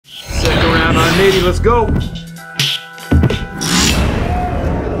180, let's go.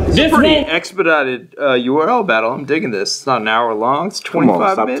 This is a pretty expedited URL battle. I'm digging this. It's not an hour long. It's 25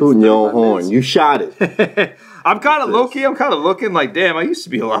 minutes. Stop tooting your own horn. You shot it. I'm kind of low-key. I'm kind of looking like, damn, I used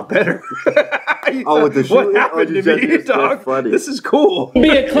to be a lot better. Oh, with the shooting? What happened to me, dog? This is cool. Be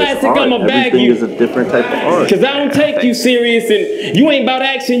a classic, I'ma bag you. Everything is a different type of art. Cause I don't take you serious and you ain't about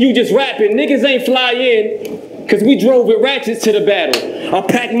action, you just rapping. Niggas ain't fly in. Cause we drove with ratchets to the battle. I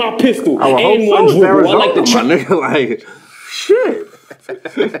packed my pistol and one dribble. I like the nigga, like, shit.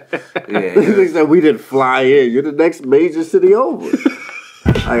 Niggas that we didn't fly in. You're the next major city over.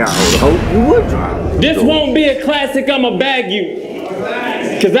 I got hope you would drive. This won't be a classic, I'ma bag you.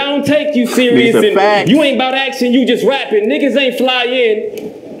 Cause I don't take you serious and you ain't about action, you just rapping. Niggas ain't fly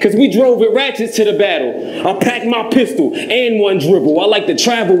in. Cause we drove with ratchets to the battle. I packed my pistol and one dribble. I like to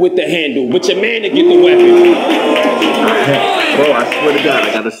travel with the handle, but your man to get the weapon. Bro, I swear to God,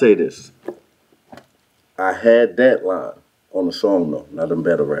 I gotta say this. I had that line on the song though, not in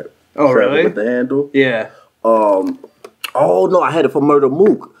battle rap. Oh, really? With the handle? Yeah. Oh no, I had it for Murder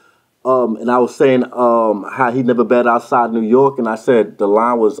Mook. And I was saying how he never bet outside New York, and I said the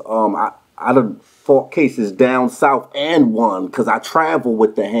line was I done fought cases down south and won because I travel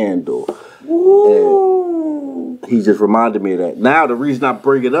with the handle. Ooh. And he just reminded me of that. Now the reason I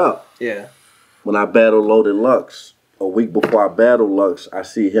bring it up, when I battled Loaded Lux, a week before I battled Lux, I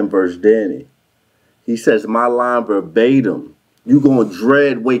see him versus Danny. He says my line verbatim. You gonna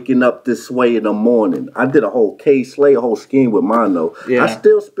dread waking up this way in the morning. I did a whole K-Slay, a whole scheme with mine though. Yeah. I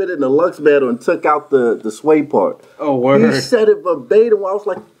still spit in the Lux battle and took out the sway part. Oh, word. He said it verbatim. I was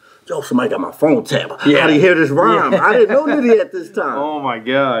like, yo, somebody got my phone tapped. How do you hear this rhyme? I didn't know Nitty at this time. Oh my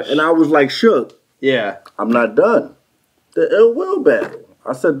gosh. And I was like shook. Yeah. I'm not done. The Ill Will battle.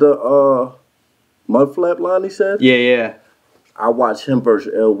 I said the Mud Flap line he said? Yeah, yeah. I watched him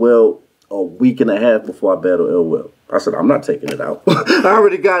versus Ill Will a week and a half before I battled Ill Will. I said, I'm not taking it out. I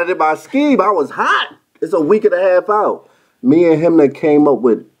already got it in my scheme. I was hot. It's a week and a half out. Me and him that came up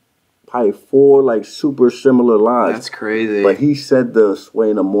with probably 4 like super similar lines. That's crazy. But he said the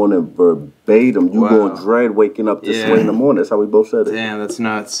sway in the morning verbatim. You going to dread waking up to sway in the morning. That's how we both said it. Damn, that's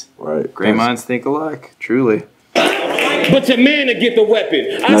nuts. Right. Great minds think alike. Truly. But your man to get the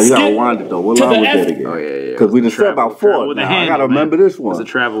weapon. Now you gotta wind it though. What line was that again? Oh yeah. Because we just said about 4. Now, I gotta remember this one. The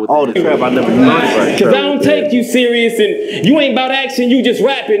travel with the travel. I never knew that. Cause I don't take you serious and you ain't about action, you just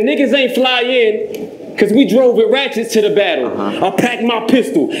rapping. Niggas ain't fly in. Cause we drove with ratchets to the battle. I packed my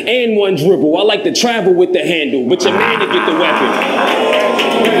pistol and one dribble. I like to travel with the handle, but your man to get the weapon.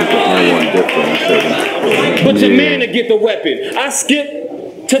 But your man to get the weapon. I skip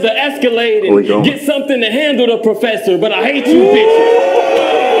to the Escalade and get something to handle the professor, but I hate you, bitch.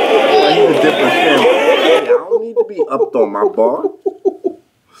 I don't need to be upped on my bar.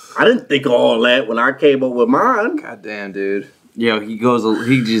 I didn't think of all that when I came up with mine. Goddamn, dude. Yo, he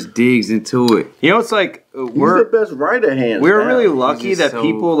just digs into it. You know, it's like we're the best writer hands. We're really lucky that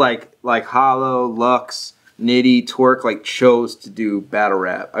people like Hollow, Lux, Nitty, Twerk like chose to do battle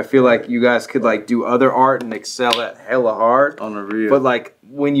rap. I feel like you guys could like do other art and excel at hella hard on the real. But like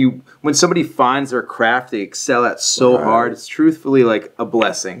when somebody finds their craft, they excel at so hard. It's truthfully like a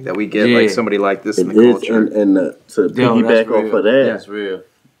blessing that we get like somebody like this in the culture. And to piggyback off of that, that's real.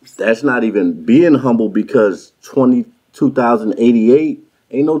 That's not even being humble because 2088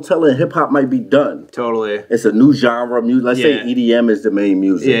 ain't no telling hip hop might be done. Totally. It's a new genre of music. Let's say EDM is the main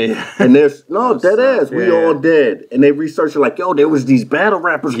music. Yeah. And there's dead ass. We all dead. And they research it like, yo, there was these battle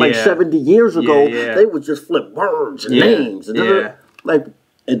rappers like 70 years ago. They would just flip words and names. And like,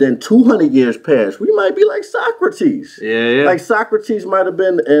 and then 200 years passed. We might be like Socrates. Yeah. Like Socrates might have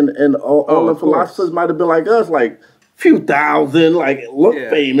been, and all the philosophers might have been like us, like few thousand, like look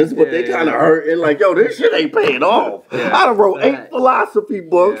famous, but they kind of hurting. Like, yo, this shit ain't paying off. I done wrote 8 philosophy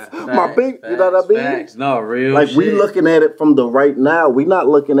books. My big, you know what I mean? Facts. No, real like shit. We looking at it from the right now. We not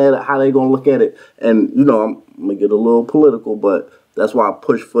looking at it how they gonna look at it. And you know, I'm gonna get a little political, but that's why I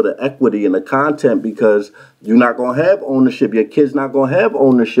push for the equity in the content because you're not gonna have ownership. Your kids not gonna have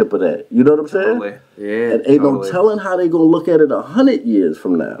ownership of that. You know what I'm saying? Totally. Yeah. And ain't no telling how they gonna look at it 100 years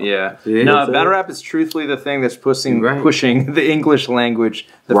from now. Yeah. No, battle rap is truthfully the thing that's pushing the English language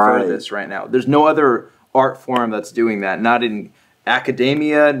the furthest right now. There's no other art form that's doing that. Not in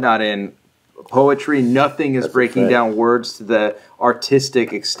academia, not in poetry. Nothing is breaking down words to the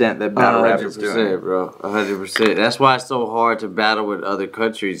artistic extent that battle rap is doing. Bro. 100%. That's why it's so hard to battle with other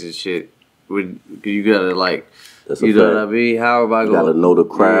countries and shit. You gotta like, you know what I mean? How am I going? You gotta know the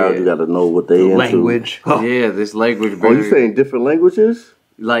crowd. You gotta know what they into. Language. Yeah, this language. Oh, you saying different languages?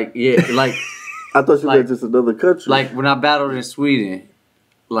 Like, like. I thought you meant just another country. Like when I battled in Sweden,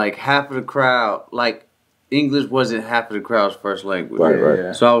 like half of the crowd, like English wasn't half of the crowd's first language. Right.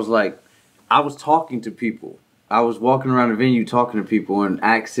 Yeah. So I was like, I was talking to people. I was walking around the venue talking to people in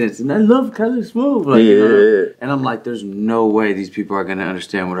accents, and I love Color Smooth. Like, and I'm like, there's no way these people are gonna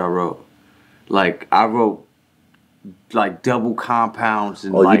understand what I wrote. Like, I wrote like double compounds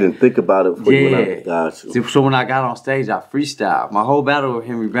and you didn't think about it before you went out. Got you. So when I got on stage, I freestyled. My whole battle with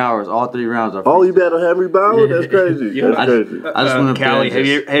Henry Bowers, all 3 rounds. You battled Henry Bowers? That's crazy. That's crazy. I just want to Callie,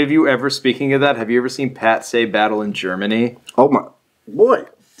 have you ever, speaking of that, have you ever seen Pat say battle in Germany? Oh my boy,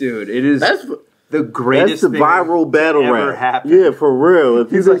 dude, it is the greatest. That's the viral battle ever rap. Happened. Yeah, for real.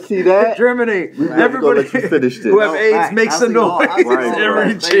 If you didn't see that, Germany, everybody who have AIDS makes a noise.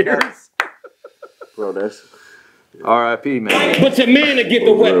 Everybody cheers. Bro, that's R.I.P. man. But your man to get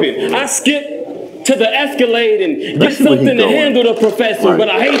the weapon. I skip to the Escalade and get something to handle the professor, but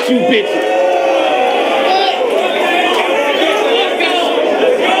I hate you bitches.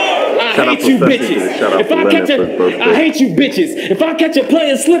 I hate you bitches. I hate you bitches. If I catch a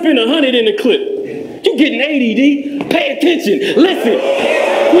player slipping 100 in the clip, you getting 80, D. Pay attention. Listen.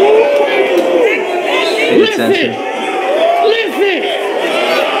 Listen.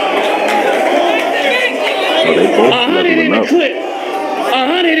 100 in the clip.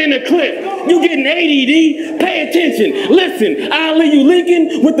 100 in the clip. You getting 80, D. Pay attention. Listen, I'll leave you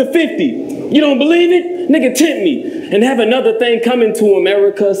Lincoln with the 50. You don't believe it? Nigga, tempt me. And have another thing coming to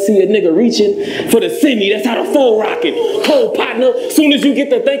America. See a nigga reaching for the semi. That's how the four rockin'. Cold partner. Soon as you get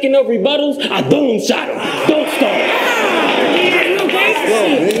to thinking of rebuttals, I dome shot him. Don't start him.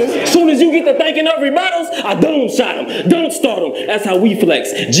 Soon as you get to thinking of rebuttals, I dome shot him. Don't start him. That's how we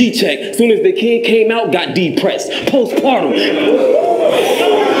flex. G-check. Soon as the kid came out, got depressed. Postpartum.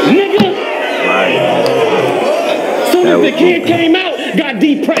 Nigga. Soon as the kid came out, got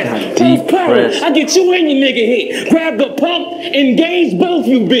depressed. Postpartum. I get you and your nigga hit. Grab the pump, engage both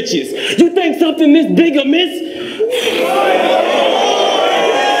you bitches. You think something this big a miss?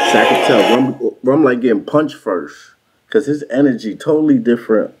 So I can tell Rum like getting punched first. Because his energy totally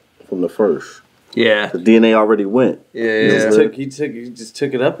different from the first. Yeah. The DNA already went. Yeah. He just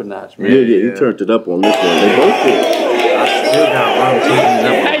took it up a notch, man. Yeah, he turned it up on this one. They both did. I still got Rum taking it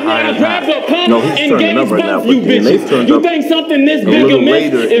up. Hey, now grab the pump no, he's and turning up right now, but you bitches. You think something this big a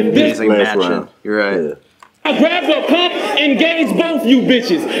miss if this last round. You're right. Yeah. I grab the pump, engage both you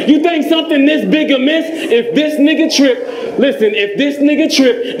bitches. You think something this big a miss if this nigga trip? Listen, if this nigga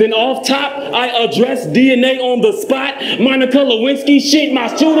trip, then off top, I address DNA on the spot. Monica Lewinsky shit my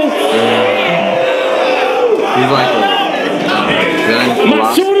shooters. He's like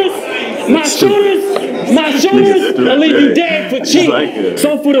my shooters will leave you dead for cheating.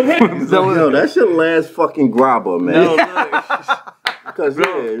 So for the record. No, that's your last fucking grabber, man. No, because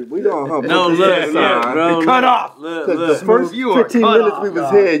we don't hump. No, look, bro. Cut off. Because the first 15 minutes we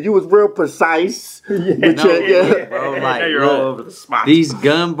was here, you was real precise. Bro, like, you're all over the spot. These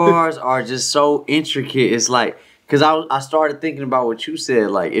gun bars are just so intricate. It's like, because I started thinking about what you said.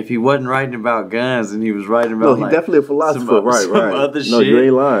 Like, if he wasn't writing about guns and he was writing about, he definitely a philosopher, some other shit. No, you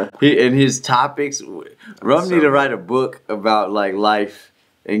ain't lying. And his topics, Rum need to write a book about like life.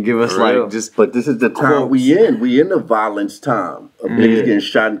 And give us like just. But this is the time we in. We in the violence time. Niggas getting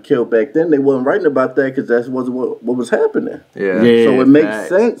shot and killed back then. They wasn't writing about that because that wasn't what was happening. Yeah. So it makes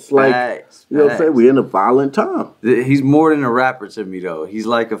sense. Like you know what I'm saying? We in a violent time. He's more than a rapper to me though. He's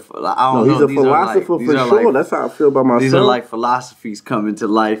like he's a philosopher for sure. That's how I feel about myself. These are like philosophies coming to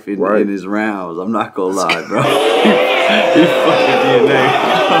life in his rounds. I'm not gonna lie, bro. He's fucking DNA.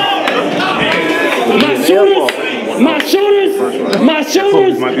 My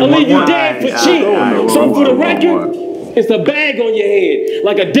shoulders will leave you dead for cheap. So for the record, it's a bag on your head,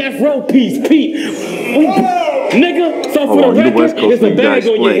 like a death row piece, Pete. Nigga, so for the record, it's a bag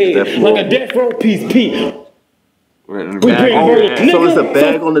on your head, like a death row piece, Pete. So it's a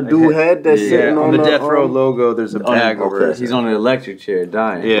bag on the dude head that's sitting on the death row logo. There's a bag over it. He's on an electric chair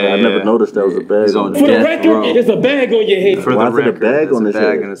dying. I never noticed that was a bag. He's on for the record, it's a bag on your head. Why is it a bag on his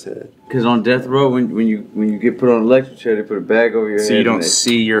head? Because on death row, when you get put on an electric chair, they put a bag over your head. So you don't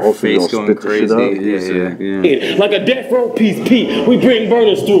see your face going crazy. Yeah. Like a death row piece, Pete. We bring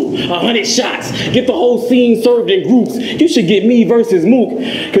burners through 100 shots. Get the whole scene served in groups. You should get me versus Mook.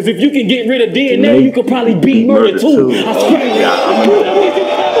 Because if you can get rid of DNA, you could probably beat murder too. I swear. That's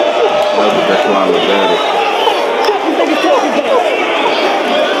why I'm bad.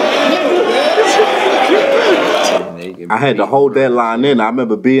 I had to hold that line in. I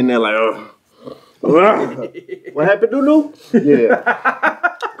remember being there like, what happened, Nunu? Yeah.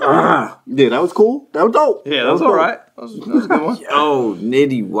 Yeah, that was cool. That was dope. Yeah, that was all right. That was a good one. Yo,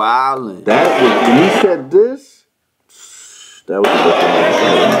 Nitty wildin'. That was, when he said this, That was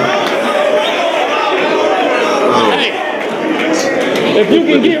If you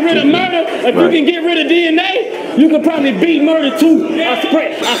can get rid of murder, if you can get rid of DNA, you could probably beat murder too.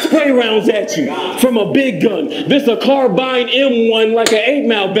 I spray rounds at you from a big gun. This a carbine M1 like an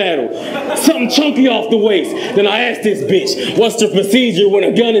 8-mile battle. Something chunky off the waist. Then I ask this bitch, what's the procedure when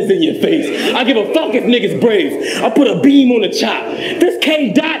a gun is in your face? I give a fuck if niggas brave. I put a beam on the chop. This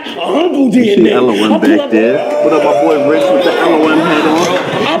K dot a humble DNA. LOM back there. What up, my boy Rich with the LOM hat on?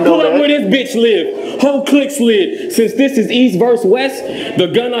 I pull up where this bitch live. Whole click slid. Since this is East versus West, the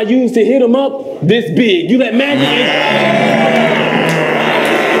gun I use to hit him up, this big. You let magic in.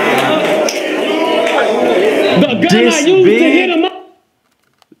 The gun I use to hit him up.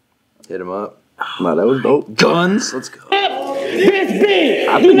 Hit him up. Nah, that was dope. Guns. Let's go. This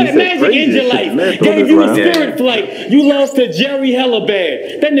big. You let magic in your life. Gave you a spirit flight. You lost to Jerry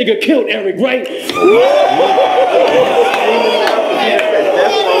Hellabad. That nigga killed Eric, right?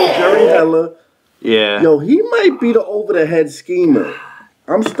 Jerry Hella. Yeah. Yo, he might be the over the head schemer.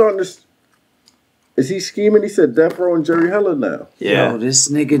 I'm starting to. Is he scheming? He said Death Row and Jerry Hella now. Yeah. Yo, this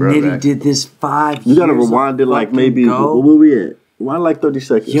nigga Nitty did this 5 years. You gotta rewind it like maybe. Where we at? Why like 30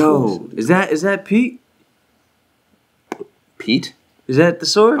 seconds? Yo, is that Pete? Pete? Is that the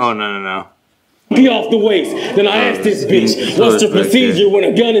source? Oh no. Be off the waist. Then I ask this bitch, what's the procedure when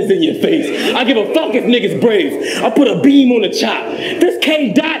a gun is in your face? I give a fuck if niggas brave. I put a beam on the chop. This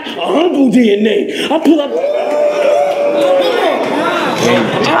K dot a humble DNA. I pull up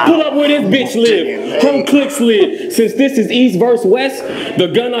where this bitch live. Whole click slid. Since this is East versus West, the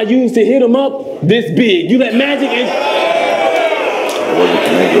gun I use to hit him up, this big. You let magic in.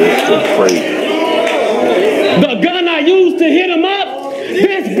 The gun I use to hit him up,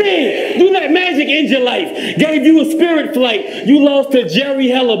 this big. You let magic in your life. Gave you a spirit flight. You lost to Jerry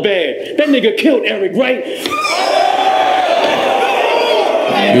Hellabad. That nigga killed Eric, right?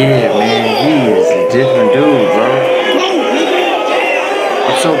 Yeah, man, he is a different dude, bro.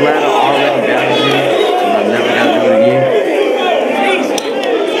 I'm so glad I already doubted him, and I never gotta do it again.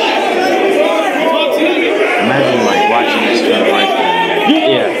 Imagine like watching this for the life.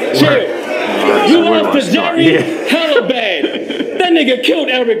 You lost to Jerry Hellabad. That nigga killed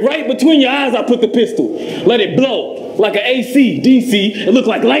Eric, right? Between your eyes, I put the pistol. Let it blow like an AC, DC. It looked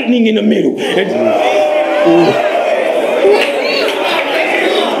like lightning in the middle.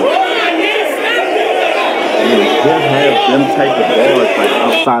 Have them type of bars like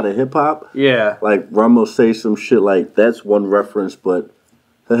outside of hip hop. Yeah. Like Rum will say some shit like that's one reference, but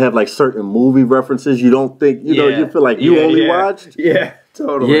he'll have like certain movie references you don't think you know you feel like you only watched. Yeah,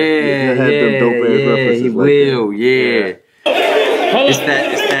 totally. He'll have them dope ass references. He will. It's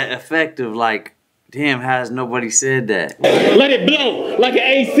that effect of like, damn, has nobody said that? Let it blow like an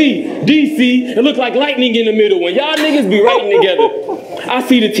AC, DC. It look like lightning in the middle. When y'all niggas be writing together, I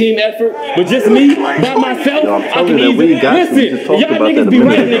see the team effort, but just me by myself, I can easily listen. Y'all niggas be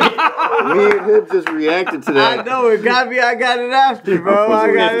writing together. Me and him just reacted to that. I know it got me. I got it after, bro.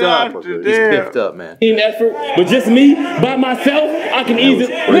 I got it after. He's piffed up, man. Team effort, but just me by myself, I can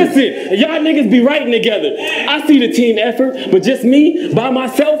easily listen. Y'all niggas be writing together. I see the team effort, but just me by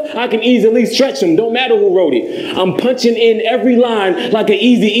myself, I can easily stretch them. Don't matter who wrote it. I'm punching in every line like an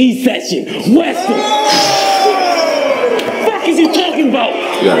Eazy-E session. Western. Fuck is he talking about?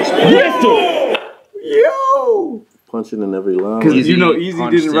 Western. Yo. Punching in every line. Because you know, Eazy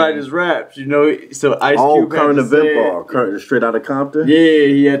didn't write his raps. You know, so Ice Cube current event bar. Current straight out of Compton. Yeah,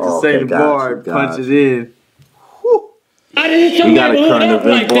 he had to say the bar and punch it in. I didn't hit your neighborhood up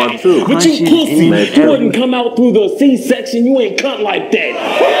like that. Too. But you pussy, you wouldn't come out through the C-section. You ain't cunt like that.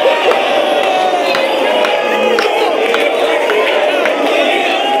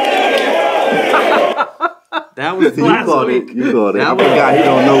 That was you caught it. You caught it. I'm a guy. He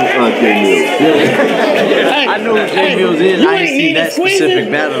don't know J Mills. I know who J Mills is. I ain't seen that specific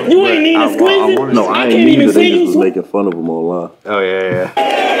battle. You ain't need to squeeze it. No, I ain't either. They just was making fun of him online. Oh yeah.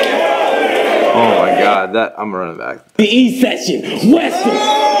 Oh my God, that I'm running back. The E section, Western.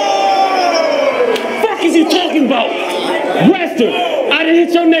 Fuck is you talking about? Western. I didn't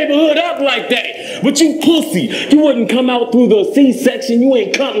hit your neighborhood up like that. But you pussy, you wouldn't come out through the C section. You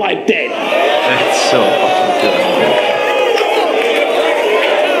ain't cunt like that. That's so fucking good.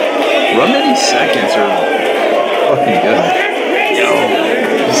 Run many seconds are fucking good. Yo,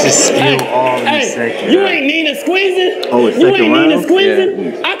 just spill all these seconds. You ain't Nina squeezing. Oh, it's you second ain't round? Nina squeezing.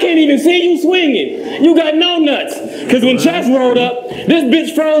 Yeah. I can't even see you swinging. You got no nuts. Cause when Chess rolled up, this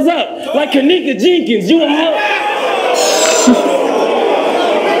bitch froze up like Kanika Jenkins. You a hoe.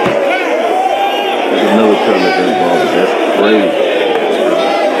 Another current event ball. That's crazy.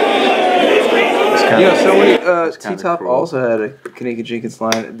 It's so many T-Top also had a Kanika Jenkins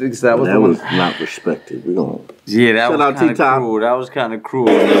line because that was the one was not respected. We gonna that was kind of cruel. That was kind of cruel.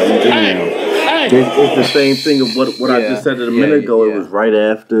 It's the same thing of what I just said a minute ago. It was right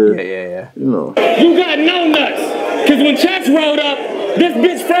after. Yeah. You know. You got no nuts. Cause when Chaps rolled up, this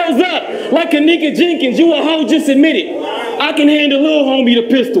bitch froze up like Kanika Jenkins. You a hoe, just admit it. I can hand a little homie the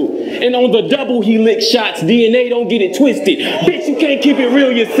pistol. And on the double, he lick shots. DNA don't get it twisted. Bitch, you can't keep it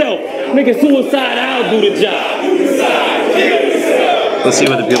real yourself. Nigga, suicide, I'll do the job. Let's see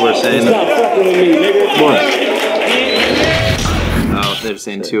what the people are saying. Stop fucking with me, nigga. Oh, they're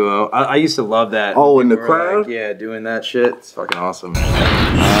saying 2-0. I used to love that. Oh, in the crowd? Like, doing that shit. It's fucking awesome.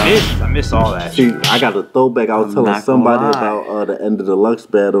 I miss all that. See, I got a throwback. I was telling somebody about the end of the Lux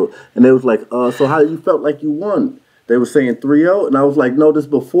battle, and they was like, so how you felt like you won? They were saying 3-0, and I was like, no, this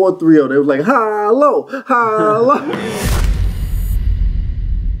before 3-0. They was like, hello.